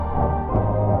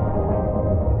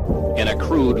a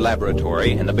crude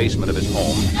laboratory in the basement of his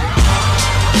home.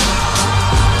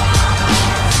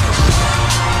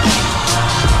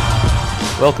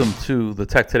 Welcome to the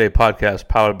Tech Today podcast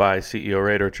powered by CEO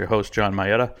Radar. It's your host, John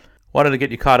Mayetta. Wanted to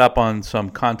get you caught up on some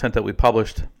content that we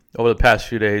published over the past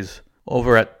few days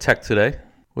over at Tech Today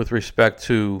with respect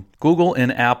to Google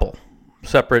and Apple,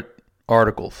 separate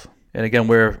articles. And again,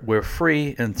 we're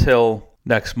free until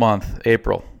next month,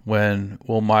 April, when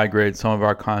we'll migrate some of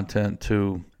our content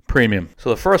to premium.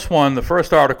 So the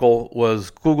first article was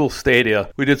Google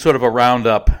Stadia. We did sort of a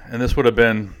roundup, and this would have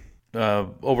been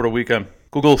over the weekend.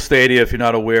 Google Stadia, if you're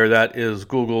not aware, that is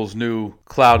Google's new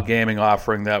cloud gaming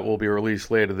offering that will be released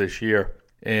later this year.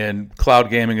 And cloud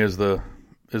gaming is the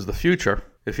future.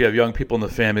 If you have young people in the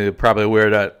family, you're probably aware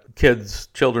that kids,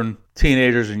 children,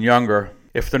 teenagers, and younger,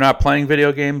 if they're not playing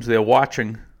video games, they're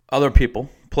watching other people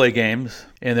play games,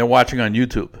 and they're watching on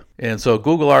YouTube. And so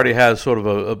Google already has sort of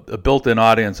a built-in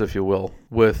audience, if you will,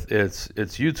 with its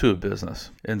YouTube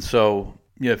business. And so,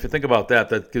 if you think about that,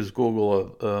 that gives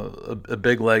Google a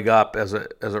big leg up as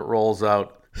it rolls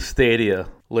out Stadia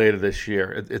later this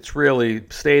year.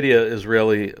 Stadia is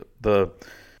really the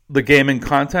gaming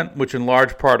content, which in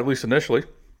large part, at least initially,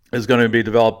 is going to be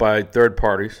developed by third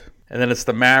parties. And then it's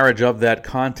the marriage of that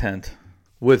content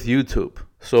with YouTube.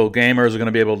 So gamers are going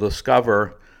to be able to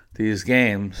discover these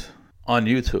games on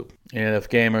YouTube. And if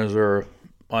gamers are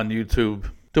on YouTube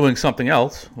doing something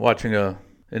else, watching an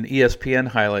ESPN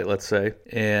highlight, let's say,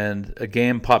 and a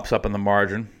game pops up in the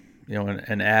margin,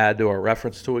 an ad or a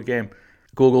reference to a game,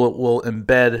 Google will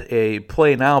embed a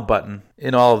Play Now button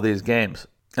in all of these games.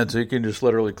 And so you can just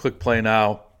literally click Play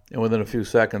Now and within a few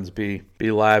seconds be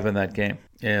live in that game.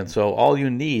 And so all you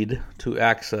need to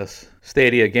access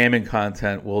Stadia gaming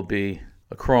content will be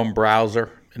a Chrome browser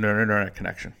and an internet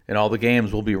connection. And all the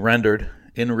games will be rendered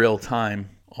in real time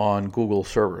on Google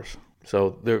servers.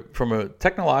 So from a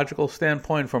technological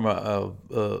standpoint, from a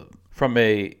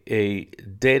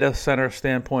data center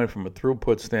standpoint, from a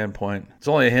throughput standpoint, there's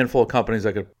only a handful of companies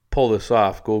that could pull this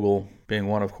off, Google being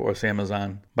one, of course,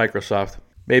 Amazon, Microsoft,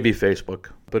 maybe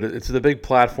Facebook. But it's the big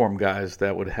platform guys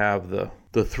that would have the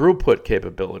throughput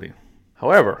capability.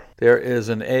 However, there is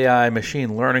an AI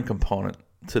machine learning component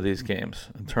to these games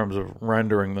in terms of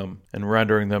rendering them in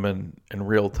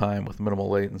real time with minimal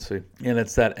latency. And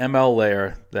it's that ML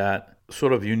layer that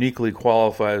sort of uniquely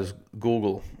qualifies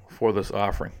Google for this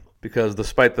offering. Because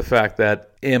despite the fact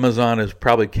that Amazon has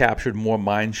probably captured more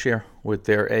mind share with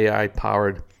their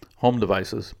AI-powered home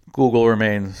devices, Google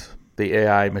remains the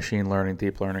AI machine learning,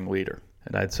 deep learning leader.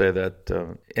 And I'd say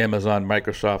that Amazon,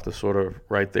 Microsoft is sort of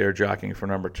right there jockeying for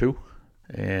number 2.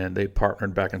 And they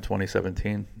partnered back in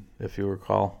 2017, if you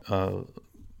recall,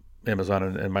 Amazon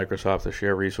and Microsoft to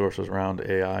share resources around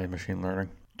AI and machine learning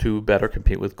to better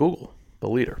compete with Google, the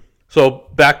leader. So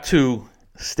back to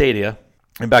Stadia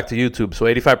and back to YouTube. So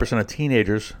 85% of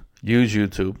teenagers use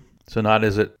YouTube. So not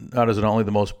is it only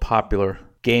the most popular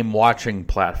game watching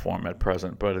platform at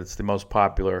present, but it's the most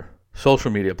popular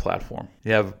social media platform.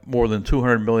 You have more than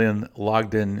 200 million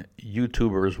logged in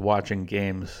YouTubers watching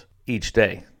games each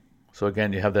day. So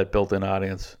again, you have that built-in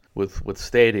audience with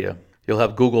Stadia. You'll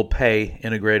have Google Pay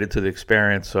integrated to the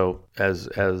experience. So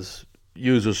as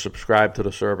users subscribe to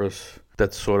the service,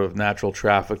 that's sort of natural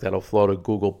traffic that'll flow to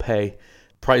Google Pay.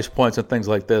 Price points and things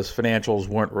like this, financials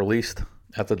weren't released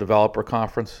at the developer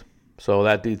conference. So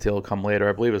that detail will come later.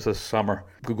 I believe it's this summer.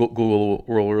 Google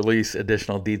will release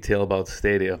additional detail about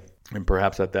Stadia. And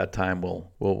perhaps at that time we'll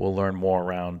learn more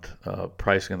around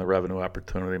pricing and the revenue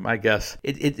opportunity. My guess,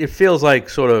 it feels like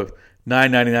sort of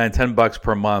 $9.99, $10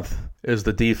 per month is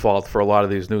the default for a lot of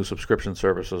these new subscription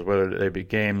services, whether they be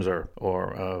games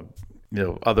or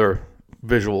other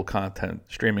visual content,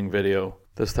 streaming video,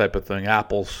 this type of thing.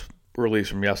 Apple's release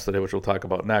from yesterday, which we'll talk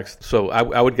about next. So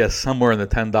I would guess somewhere in the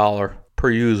 $10 per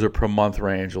user per month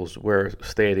range is where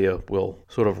Stadia will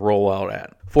sort of roll out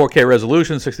at. 4K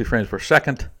resolution, 60 frames per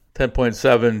second.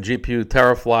 10.7 GPU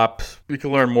teraflops. You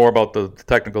can learn more about the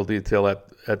technical detail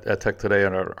at Tech Today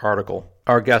in our article.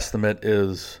 Our guesstimate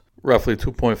is roughly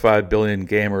 2.5 billion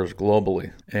gamers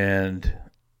globally, and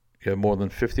you have more than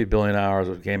 50 billion hours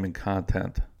of gaming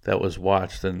content that was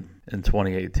watched in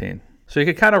 2018. So you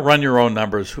can kind of run your own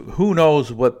numbers. Who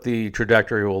knows what the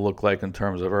trajectory will look like in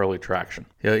terms of early traction?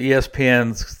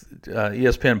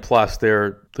 ESPN Plus,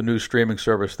 the new streaming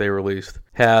service they released,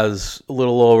 has a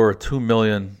little over 2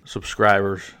 million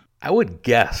subscribers. I would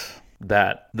guess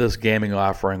that this gaming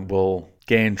offering will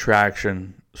gain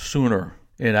traction sooner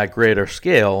and at greater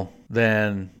scale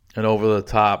than an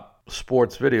over-the-top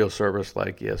sports video service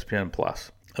like ESPN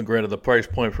Plus. Granted, the price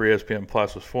point for ESPN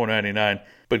Plus was $4.99,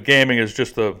 but gaming is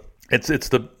just It's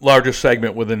the largest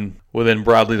segment within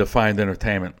broadly defined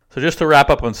entertainment. So just to wrap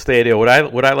up on Stadia, what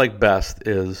I like best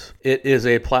is it is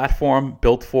a platform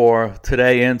built for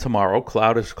today and tomorrow.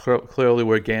 Cloud is clearly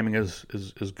where gaming is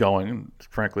going.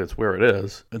 Frankly, it's where it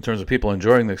is. In terms of people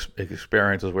enjoying the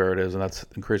experience is where it is, and that's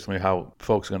increasingly how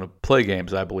folks are going to play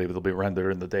games, I believe. It'll be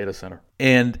rendered in the data center.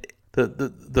 And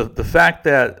the fact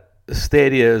that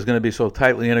Stadia is going to be so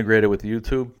tightly integrated with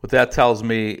YouTube, what that tells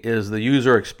me is the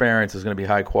user experience is going to be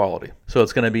high quality. So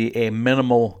it's going to be a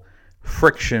minimal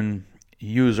friction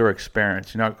user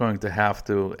experience. You're not going to have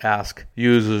to ask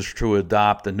users to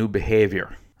adopt a new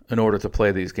behavior in order to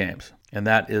play these games. And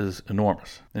that is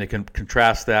enormous. And you can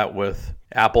contrast that with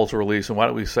Apple's release. And why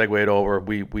don't we segue it over?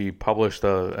 We published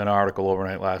an article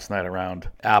overnight last night around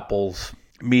Apple's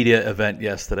media event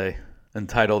yesterday,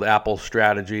 entitled Apple's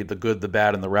Strategy, the Good, the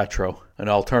Bad, and the Retro. An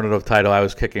alternative title I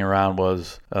was kicking around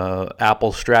was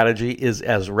Apple's Strategy is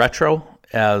as retro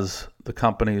as the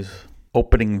company's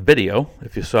opening video.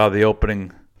 If you saw the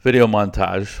opening video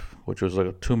montage, which was like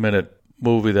a 2-minute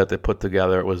movie that they put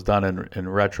together, it was done in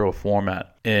retro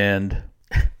format. And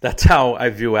that's how I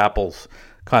view Apple's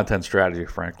content strategy,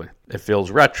 frankly. It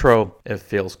feels retro, it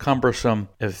feels cumbersome,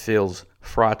 it feels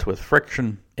fraught with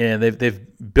friction, and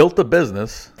they've built a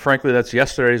business, frankly, that's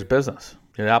yesterday's business.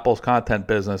 In Apple's content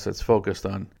business, it's focused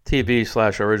on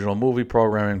TV/original movie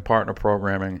programming, partner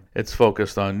programming. It's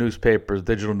focused on newspapers,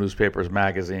 digital newspapers,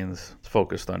 magazines. It's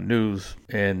focused on news,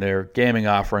 and their gaming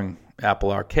offering,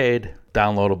 Apple Arcade,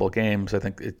 downloadable games.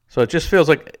 So it just feels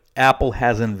like Apple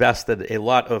has invested a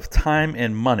lot of time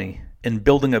and money in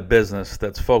building a business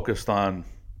that's focused on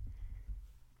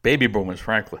baby boomers,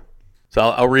 frankly. So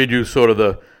I'll read you sort of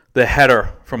the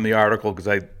header from the article, because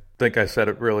I think I said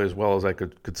it really as well as I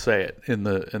could say it in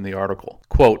the article.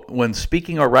 Quote, when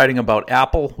speaking or writing about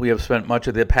Apple, we have spent much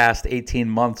of the past 18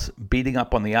 months beating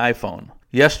up on the iPhone.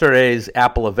 Yesterday's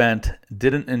Apple event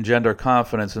didn't engender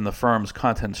confidence in the firm's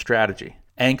content strategy.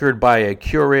 Anchored by a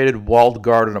curated walled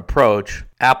garden approach,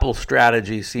 Apple's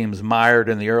strategy seems mired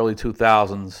in the early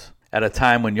 2000s at a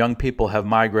time when young people have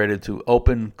migrated to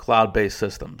open cloud-based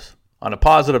systems. On a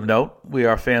positive note, we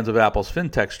are fans of Apple's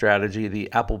fintech strategy,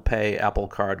 the Apple Pay, Apple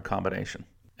Card combination,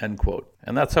 end quote.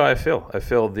 And that's how I feel. I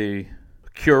feel the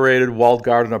curated walled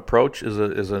garden approach is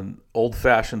an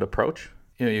old-fashioned approach.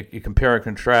 You compare and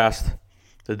contrast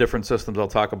the different systems I'll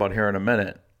talk about here in a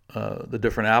minute, the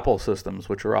different Apple systems,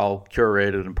 which are all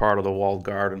curated and part of the walled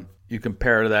garden. You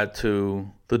compare that to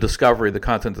the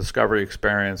content discovery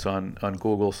experience on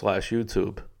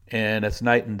Google/YouTube, and it's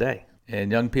night and day. And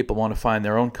young people want to find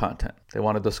their own content. They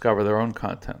want to discover their own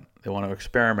content. They want to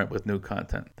experiment with new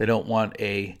content. They don't want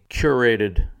a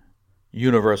curated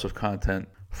universe of content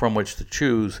from which to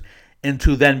choose and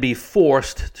to then be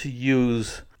forced to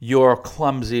use your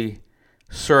clumsy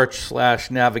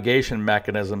search/navigation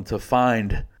mechanism to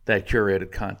find that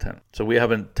curated content. So we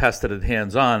haven't tested it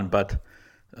hands-on, but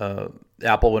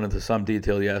Apple went into some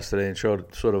detail yesterday and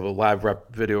showed sort of a live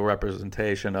video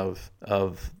representation of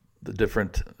the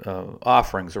different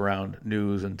offerings around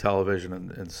news and television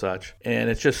and such. And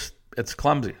it's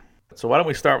clumsy. So why don't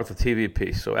we start with the TV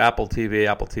piece? So Apple TV,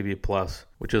 Apple TV Plus,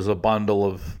 which is a bundle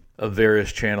of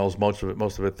various channels, most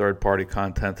of it third-party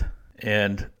content.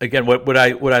 And again, what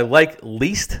I like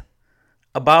least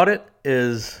about it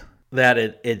is that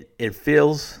it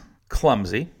feels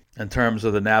clumsy in terms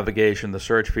of the navigation, the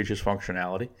search features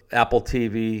functionality. Apple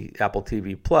TV, Apple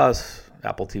TV Plus,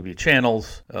 Apple TV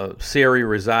channels. Siri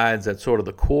resides at sort of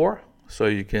the core, so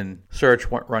you can search,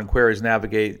 run queries,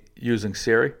 navigate using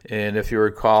Siri. And if you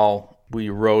recall, we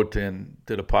wrote and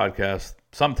did a podcast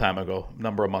some time ago, a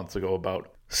number of months ago,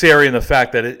 about Siri and the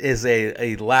fact that it is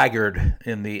a laggard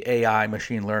in the AI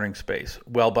machine learning space,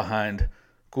 well behind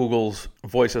Google's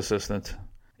voice assistant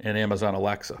and Amazon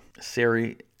Alexa.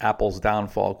 Siri, Apple's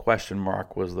downfall, ? Was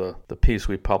the piece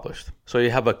we published. So you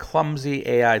have a clumsy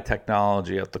AI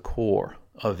technology at the core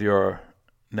of your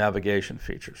navigation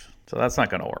features. So that's not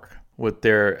going to work. With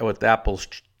Apple's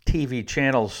TV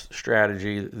channels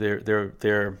strategy,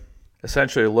 they're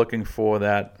essentially looking for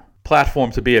that platform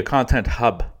to be a content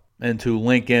hub and to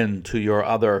link in to your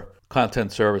other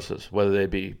content services, whether they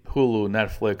be Hulu,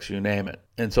 Netflix, you name it.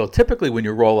 And so typically when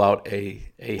you roll out a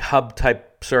hub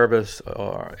type service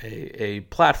or a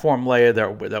platform layer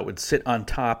that would sit on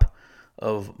top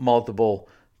of multiple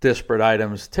disparate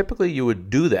items, typically you would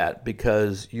do that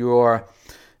because you're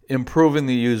improving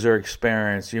the user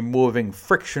experience, you're moving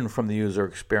friction from the user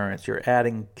experience, you're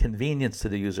adding convenience to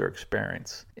the user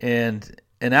experience. And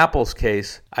in Apple's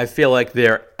case, I feel like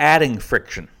they're adding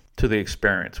friction to the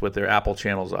experience with their Apple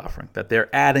channels offering, that they're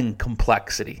adding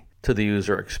complexity to the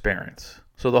user experience.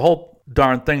 So the whole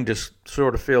darn thing just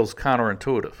sort of feels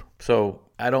counterintuitive. So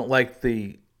I don't like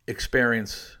the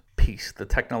experience piece, the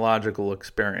technological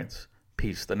experience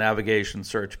piece, the navigation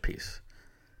search piece.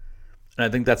 And I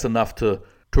think that's enough to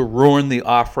ruin the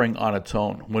offering on its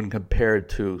own when compared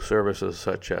to services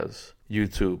such as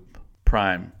YouTube,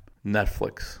 Prime,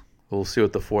 Netflix. We'll see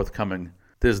what the forthcoming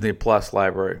Disney Plus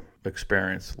library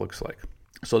experience looks like.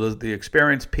 So the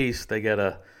experience piece, they get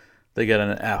an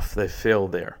F. They fail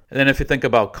there. And then if you think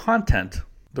about content,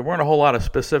 there weren't a whole lot of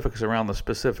specifics around the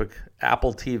specific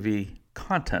Apple TV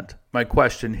content. My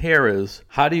question here is,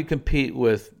 how do you compete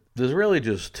with, there's really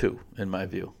just two in my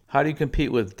view. How do you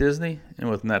compete with Disney and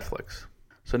with Netflix?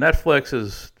 So Netflix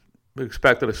is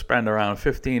expected to spend around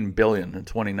 $15 billion in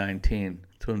 2019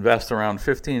 to invest around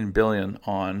 $15 billion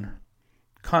on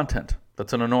content.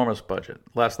 That's an enormous budget.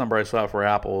 Last number I saw for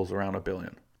Apple was around $1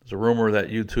 billion. There's a rumor that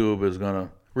YouTube is going to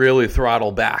really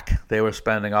throttle back. They were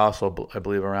spending also, I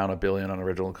believe, around $1 billion on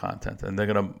original content. And they're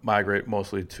going to migrate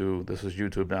mostly to, this is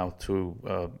YouTube now,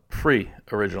 to free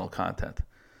original content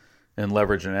and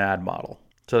leverage an ad model.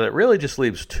 So that really just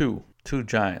leaves two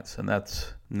giants, and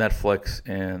that's Netflix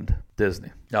and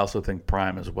Disney. I also think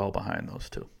Prime is well behind those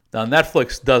two. Now,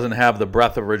 Netflix doesn't have the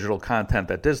breadth of original content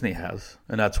that Disney has,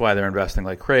 and that's why they're investing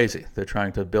like crazy. They're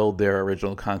trying to build their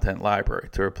original content library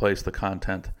to replace the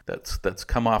content that's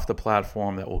come off the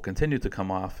platform, that will continue to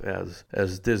come off as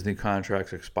Disney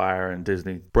contracts expire and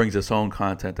Disney brings its own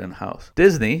content in-house.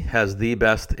 Disney has the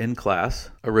best in-class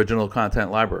original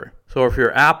content library. So if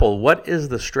you're Apple, what is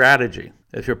the strategy?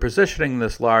 If you're positioning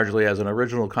this largely as an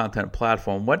original content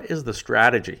platform, what is the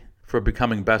strategy for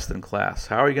becoming best in class?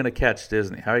 How are you going to catch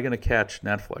Disney? How are you going to catch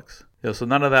Netflix? So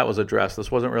none of that was addressed.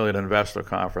 This wasn't really an investor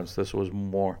conference. This was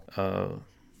more a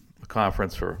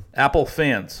conference for Apple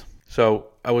fans. So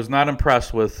I was not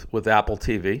impressed with Apple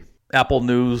TV. Apple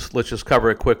News, let's just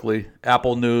cover it quickly.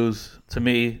 Apple News, to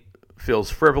me, feels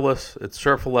frivolous. It's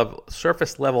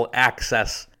surface level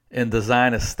access and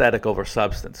design aesthetic over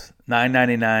substance.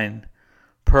 $9.99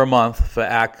 per month for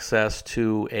access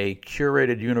to a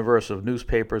curated universe of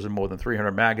newspapers and more than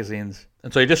 300 magazines.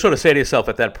 And so you just sort of say to yourself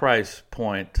at that price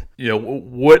point,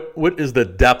 what is the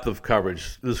depth of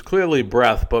coverage? There's clearly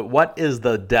breadth, but what is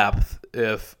the depth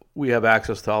if we have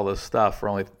access to all this stuff for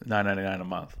only $9.99 a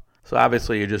month? So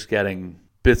obviously you're just getting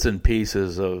bits and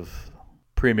pieces of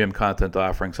premium content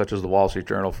offerings, such as the Wall Street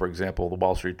Journal, for example. The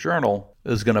Wall Street Journal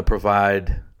is going to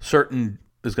provide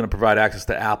access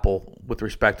to Apple with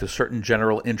respect to certain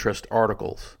general interest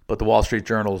articles. But the Wall Street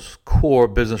Journal's core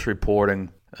business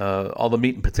reporting, all the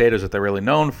meat and potatoes that they're really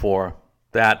known for,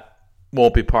 that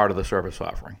won't be part of the service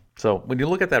offering. So when you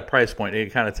look at that price point, you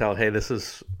can kind of tell, hey, this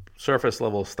is surface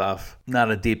level stuff, not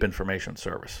a deep information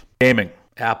service. Gaming,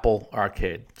 Apple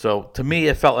Arcade. So to me,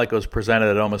 it felt like it was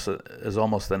presented as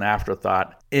almost an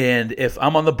afterthought. And if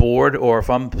I'm on the board or if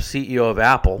I'm CEO of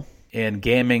Apple, and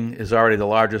gaming is already the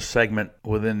largest segment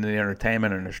within the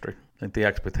entertainment industry, I think the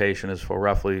expectation is for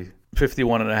roughly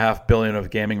 $51.5 billion of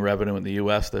gaming revenue in the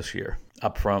U.S. this year,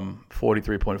 up from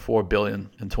 $43.4 billion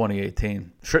in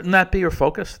 2018. Shouldn't that be your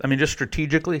focus? I mean, just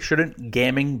strategically, shouldn't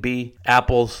gaming be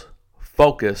Apple's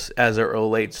focus as it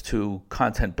relates to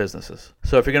content businesses?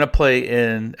 So if you're going to play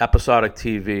in episodic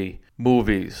TV,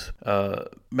 movies,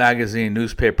 magazine,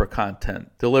 newspaper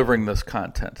content, delivering this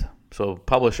content, so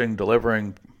publishing,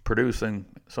 delivering, producing,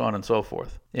 so on and so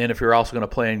forth. And if you're also going to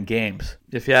play in games,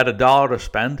 if you had $1 to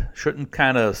spend, shouldn't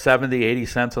kind of 70, 80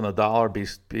 cents on the dollar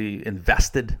be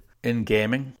invested in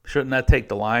gaming? Shouldn't that take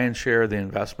the lion's share of the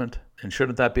investment? And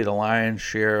shouldn't that be the lion's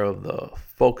share of the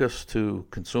focus to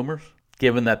consumers?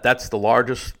 Given that that's the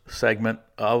largest segment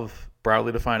of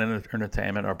broadly defined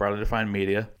entertainment or broadly defined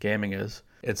media, gaming is.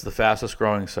 It's the fastest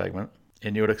growing segment,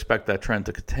 and you would expect that trend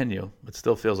to continue. It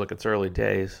still feels like it's early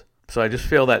days. So I just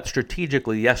feel that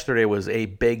strategically, yesterday was a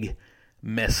big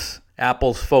miss.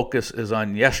 Apple's focus is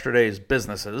on yesterday's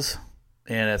businesses,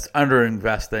 and it's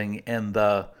underinvesting in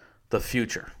the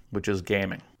future, which is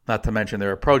gaming. Not to mention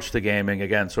their approach to gaming,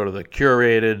 again, sort of the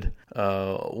curated,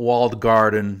 walled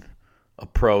garden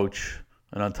approach.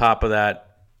 And on top of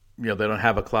that, they don't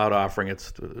have a cloud offering.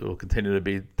 It will continue to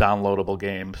be downloadable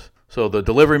games. So the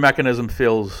delivery mechanism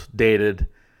feels dated,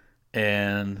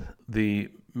 and the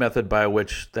method by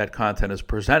which that content is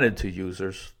presented to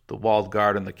users, the walled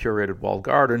garden, the curated walled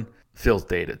garden, feels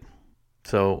dated.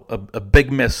 So a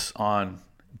big miss on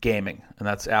gaming, and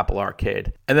that's Apple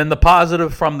Arcade. And then the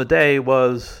positive from the day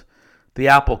was the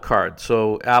Apple Card.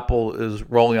 So Apple is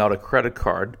rolling out a credit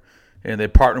card, and they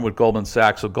partnered with Goldman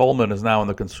Sachs. So Goldman is now in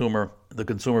the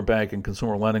consumer bank and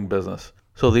consumer lending business.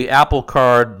 So the Apple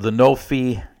Card, the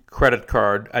no-fee credit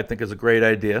card, I think, is a great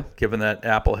idea, given that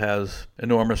Apple has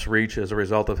enormous reach as a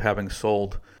result of having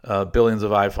sold billions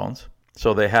of iPhones.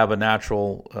 So they have a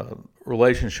natural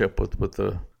relationship with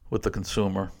the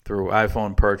consumer through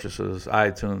iPhone purchases,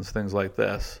 iTunes, things like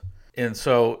this. And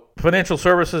so financial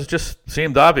services just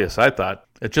seemed obvious, I thought.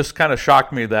 It just kind of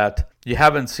shocked me that you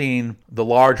haven't seen the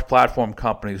large platform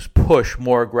companies push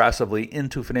more aggressively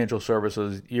into financial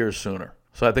services years sooner.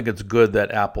 So I think it's good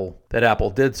that Apple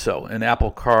did so. And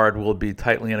Apple Card will be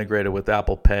tightly integrated with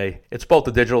Apple Pay. It's both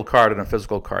a digital card and a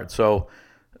physical card. So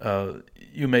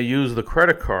you may use the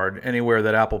credit card anywhere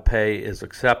that Apple Pay is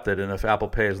accepted. And if Apple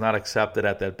Pay is not accepted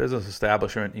at that business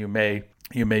establishment, you may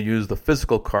use the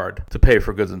physical card to pay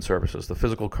for goods and services. The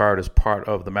physical card is part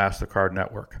of the MasterCard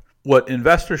network. What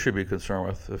investors should be concerned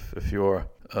with, if you're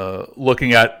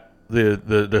looking at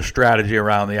the strategy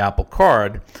around the Apple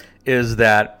Card, is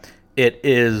that it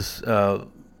is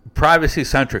privacy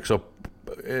centric. So,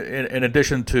 in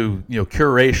addition to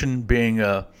curation being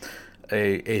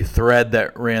a thread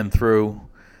that ran through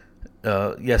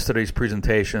yesterday's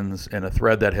presentations and a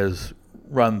thread that has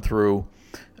run through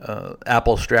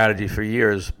Apple's strategy for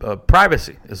years,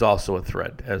 privacy is also a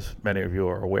thread, as many of you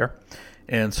are aware.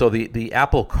 And so the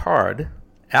Apple Card,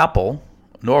 Apple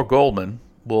nor Goldman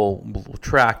will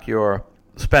track your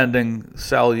spending,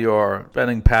 sell your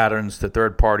spending patterns to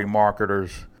third-party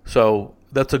marketers. So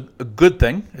that's a good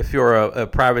thing. If you're a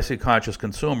privacy-conscious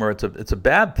consumer, it's a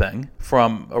bad thing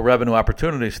from a revenue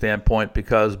opportunity standpoint,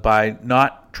 because by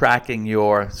not tracking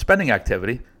your spending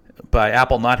activity, by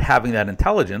Apple not having that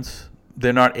intelligence,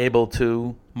 they're not able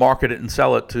to market it and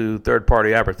sell it to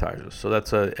third-party advertisers. So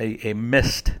that's a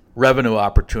missed revenue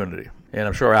opportunity. And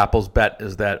I'm sure Apple's bet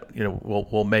is that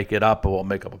we'll make it up, or we'll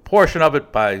make up a portion of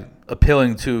it by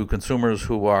appealing to consumers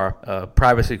who are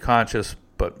privacy conscious.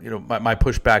 But my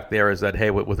pushback there is that,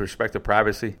 hey, with respect to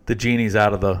privacy, the genie's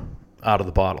out of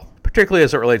the bottle, particularly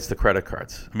as it relates to credit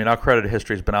cards. I mean, our credit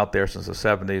history has been out there since the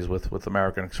 70s with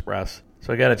American Express.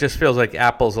 So again, it just feels like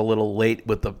Apple's a little late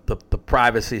with the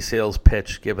privacy sales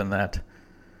pitch, given that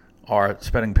our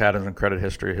spending patterns and credit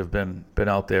history have been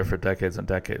out there for decades and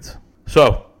decades.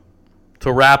 So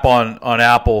to wrap on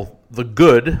Apple, the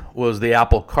good was the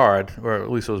Apple Card, or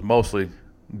at least it was mostly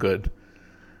good.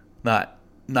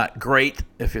 Not great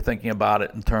if you're thinking about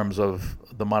it in terms of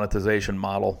the monetization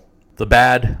model. The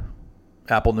bad,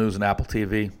 Apple News and Apple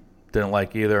TV, didn't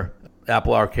like either.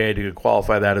 Apple Arcade, you could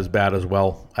qualify that as bad as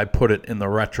well. I put it in the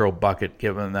retro bucket,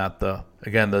 given that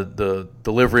the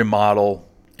delivery model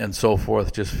and so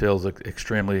forth just feels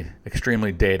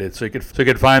extremely dated. So you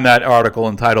could find that article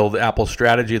entitled "Apple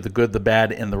Strategy: The Good, the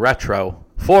Bad, and the Retro"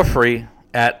 for free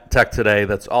at Tech Today.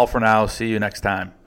 That's all for now. See you next time.